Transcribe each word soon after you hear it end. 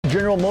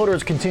General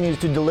Motors continues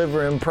to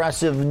deliver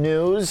impressive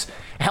news,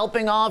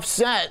 helping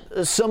offset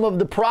some of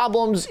the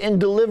problems in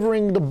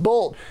delivering the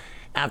Bolt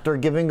after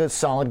giving us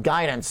solid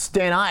guidance.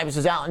 Dan Ives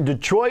is out in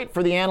Detroit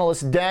for the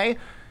Analyst Day.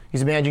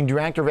 He's managing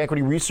director of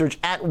equity research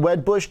at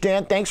Wedbush.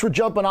 Dan, thanks for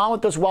jumping on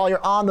with us while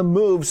you're on the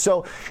move.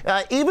 So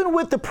even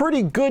with the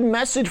pretty good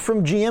message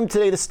from GM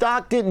today, the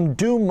stock didn't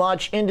do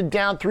much, ended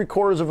down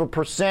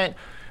 0.75%.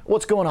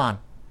 What's going on?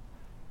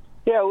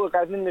 Yeah, look,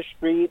 I think the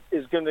street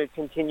is going to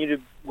continue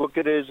to look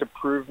at it as a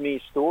prove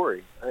me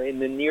story. In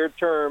the near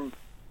term,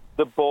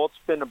 the Bolt's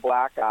been a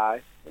black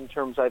eye in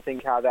terms, I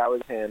think, how that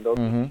was handled.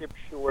 The chip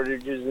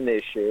shortage is an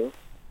issue.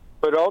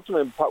 But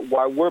ultimately,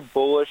 why we're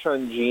bullish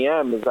on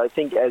GM is I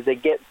think as they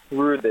get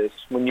through this,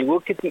 when you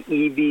look at the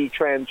EV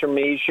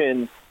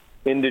transformation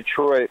in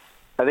Detroit,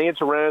 I think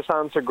it's a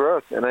renaissance of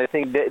growth. And I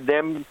think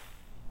them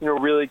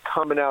really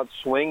coming out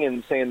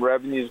swinging, saying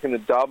revenue is going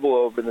to double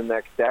over the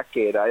next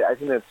decade, I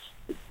think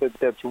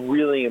that's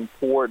really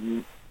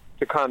important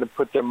to kind of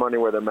put their money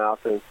where their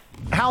mouth is.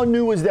 How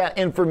new is that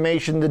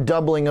information, the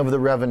doubling of the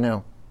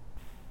revenue?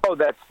 Oh,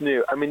 that's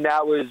new. I mean,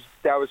 that was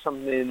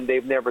something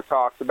they've never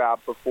talked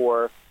about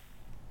before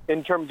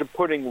in terms of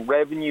putting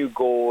revenue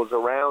goals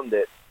around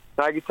it.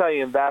 And I can tell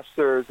you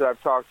investors that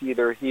I've talked to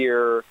either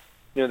here,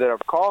 that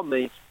have called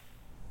me,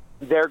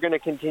 they're going to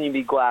continue to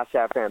be glass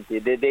half empty.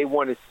 They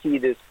want to see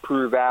this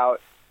prove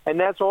out. And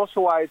that's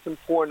also why it's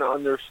important to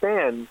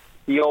understand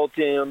the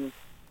Ultium,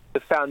 the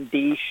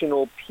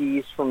foundational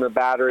piece from the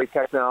battery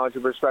technology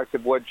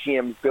perspective, what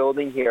GM's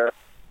building here.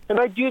 And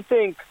I do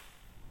think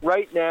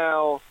right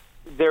now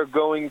they're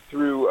going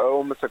through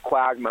almost a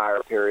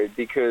quagmire period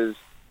because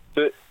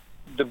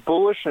the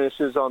bullishness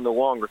is on the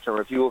longer term.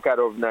 If you look at it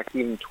over the next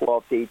even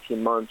 12 to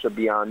 18 months or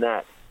beyond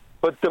that.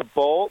 But the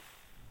Bolt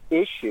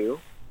issue,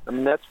 I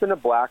mean, that's been a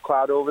black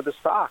cloud over the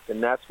stock.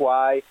 And that's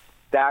why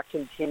that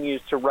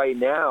continues to right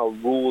now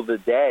rule the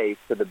day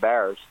for the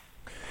bears.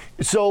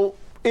 So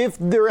if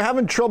they're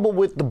having trouble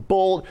with the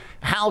Bolt,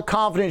 how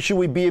confident should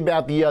we be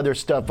about the other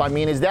stuff? I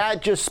mean, is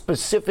that just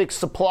specific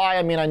supply?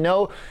 I mean, I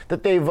know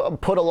that they've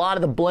put a lot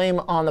of the blame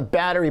on the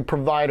battery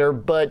provider,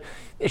 but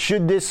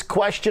should this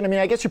question, I mean,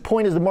 I guess your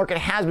point is the market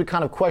has been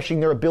kind of questioning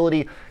their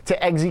ability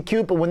to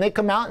execute, but when they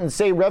come out and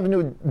say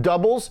revenue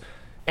doubles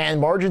and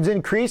margins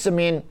increase, I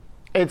mean,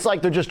 it's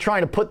like they're just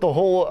trying to put the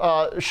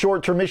whole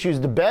short-term issues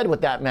to bed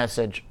with that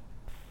message.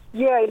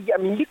 Yeah, I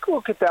mean, you can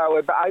look at it that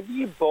way, but I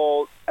view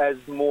Bolt as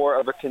more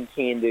of a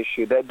contained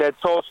issue.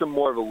 That's also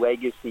more of a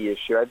legacy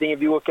issue. I think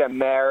if you look at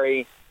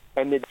Mary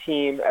and the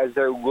team as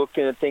they're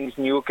looking at things,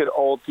 and you look at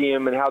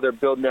Ultium and how they're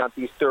building out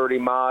these 30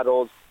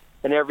 models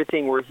and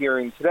everything we're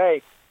hearing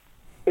today,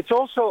 it's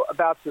also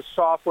about the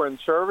software and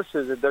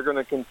services that they're going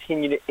to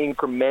continue to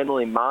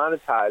incrementally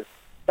monetize.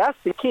 That's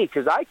the key,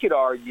 because I could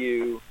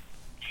argue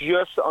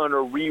just on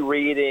a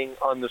re-rating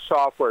on the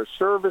software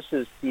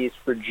services piece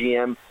for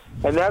GM,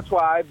 and that's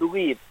why I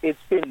believe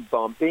it's been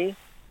bumpy,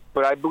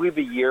 but I believe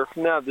a year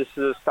from now, this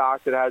is a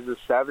stock that has a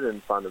 7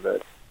 in front of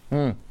it.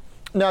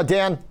 Now,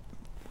 Dan,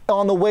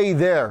 on the way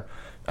there,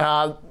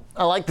 I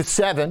like the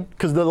 7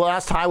 because the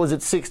last high was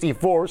at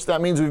 64, so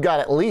that means we've got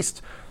at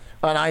least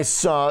a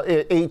nice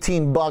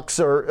 $18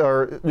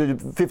 or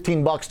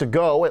 $15 to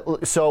go.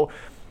 So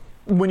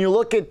when you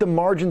look at the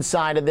margin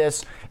side of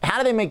this, how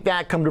do they make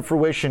that come to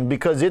fruition?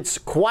 Because it's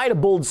quite a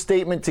bold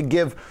statement to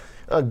give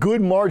a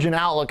good margin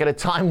outlook at a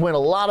time when a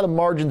lot of the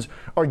margins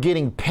are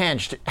getting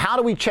pinched. How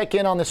do we check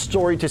in on this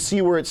story to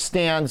see where it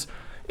stands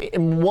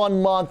in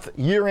 1 month,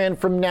 year in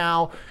from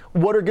now?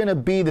 What are going to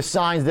be the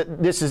signs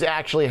that this is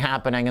actually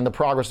happening and the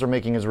progress they're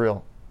making is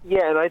real?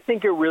 Yeah, and I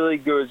think it really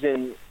goes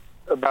in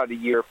about a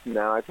year from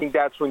now. I think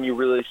that's when you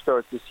really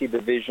start to see the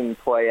vision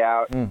play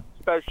out,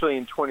 especially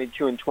in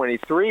 22 and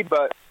 23.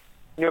 But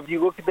if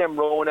you look at them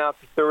rolling out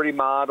the 30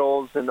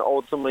 models and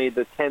ultimately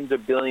the tens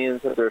of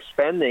billions that they're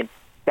spending,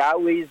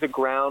 that lays the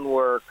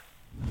groundwork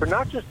for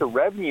not just the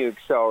revenue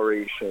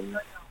acceleration,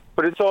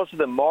 but it's also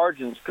the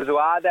margins, because a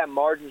lot of that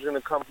margin is going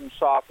to come from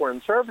software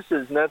and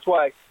services. And that's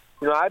why,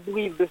 I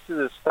believe this is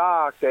a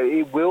stock that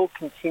it will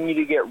continue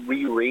to get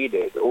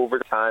re-rated over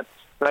time.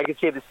 And I could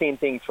say the same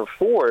thing for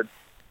Ford.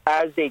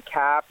 As they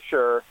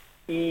capture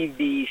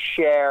EV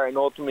share and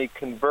ultimately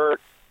convert,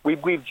 we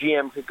believe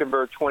GM could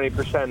convert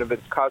 20% of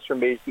its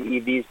customer base to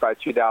EVs by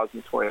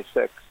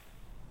 2026.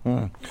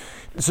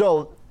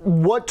 So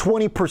what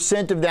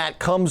 20% of that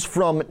comes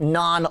from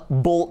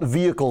non-Bolt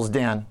vehicles,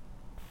 Dan?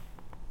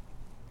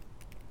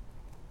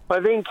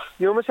 I think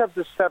you almost have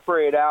to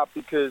separate out,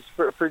 because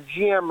for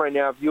GM right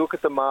now, if you look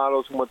at the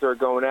models and what they're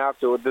going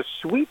after, the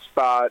sweet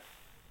spot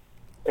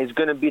is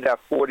going to be that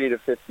 40 to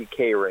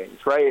 50K range,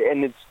 right?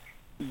 And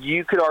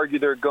you could argue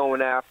they're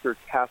going after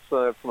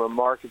Tesla from a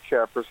market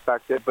share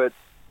perspective, but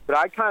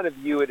I kind of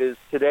view it as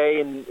today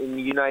in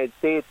the United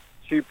States,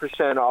 2%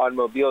 of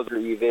automobiles are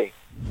EV.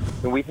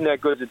 And we think that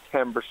goes to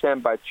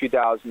 10% by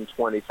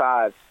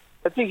 2025.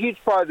 That's a huge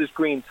part of this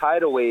green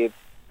tidal wave.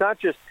 It's not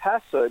just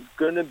Tesla. It's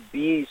going to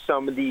be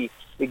some of the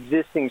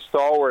existing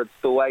stalwarts,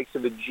 the likes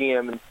of a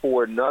GM and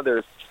Ford and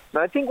others.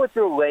 And I think what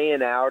they're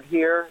laying out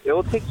here, it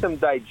will take some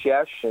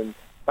digestion.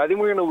 I think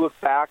we're going to look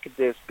back at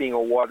this being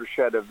a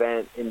watershed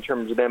event in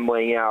terms of them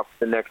laying out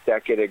for the next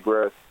decade of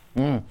growth.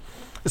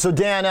 So,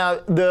 Dan,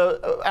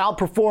 the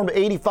outperformed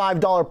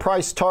 $85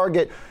 price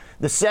target,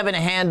 the 7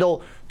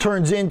 handle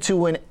turns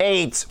into an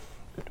 8.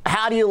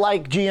 How do you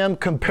like GM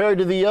compared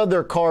to the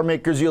other car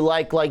makers you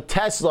like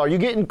Tesla? Are you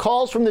getting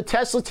calls from the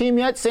Tesla team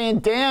yet saying,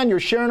 Dan, you're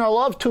sharing our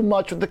love too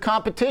much with the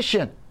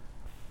competition?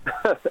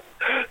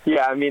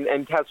 Yeah, I mean,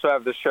 and Tesla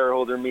have the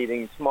shareholder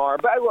meeting tomorrow.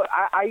 But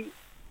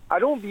I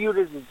don't view it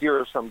as a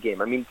zero-sum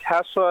game. I mean,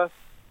 Tesla,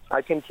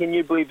 I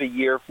continue to believe a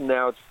year from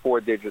now it's a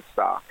 4-digit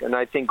stock. And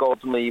I think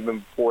ultimately even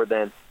before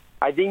then.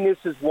 I think this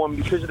is one,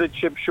 because of the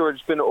chip shortage,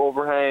 it's been an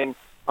overhang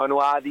on a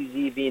lot of these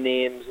EV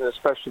names, and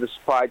especially the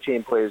supply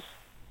chain plays.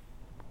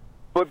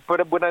 But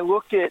when I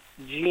look at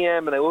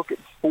GM and I look at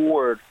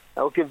Ford,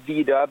 I look at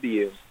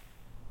VW,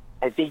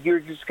 I think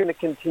you're just going to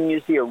continue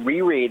to see a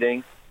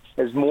re-rating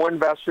as more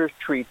investors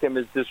treat them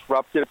as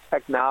disruptive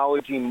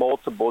technology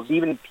multiples,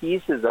 even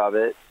pieces of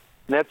it.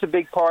 And that's a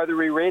big part of the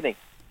re-rating. It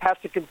has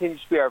to continue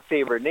to be our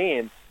favorite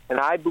name. And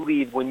I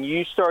believe when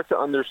you start to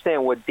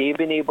understand what they've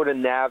been able to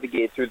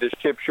navigate through this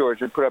chip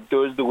shortage and put up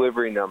those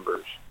delivery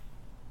numbers,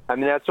 I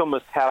mean, that's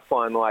almost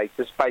Teflon-like,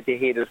 despite the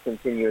haters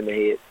continuing to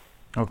hate.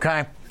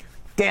 Okay.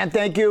 Dan,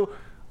 thank you.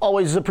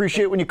 Always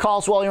appreciate when you call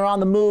us while you're on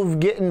the move,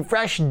 getting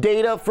fresh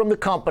data from the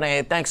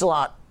company. Thanks a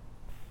lot.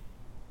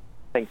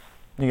 Thanks.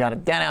 You got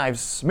it. Dan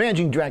Ives,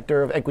 Managing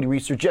Director of Equity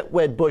Research at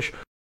Wedbush.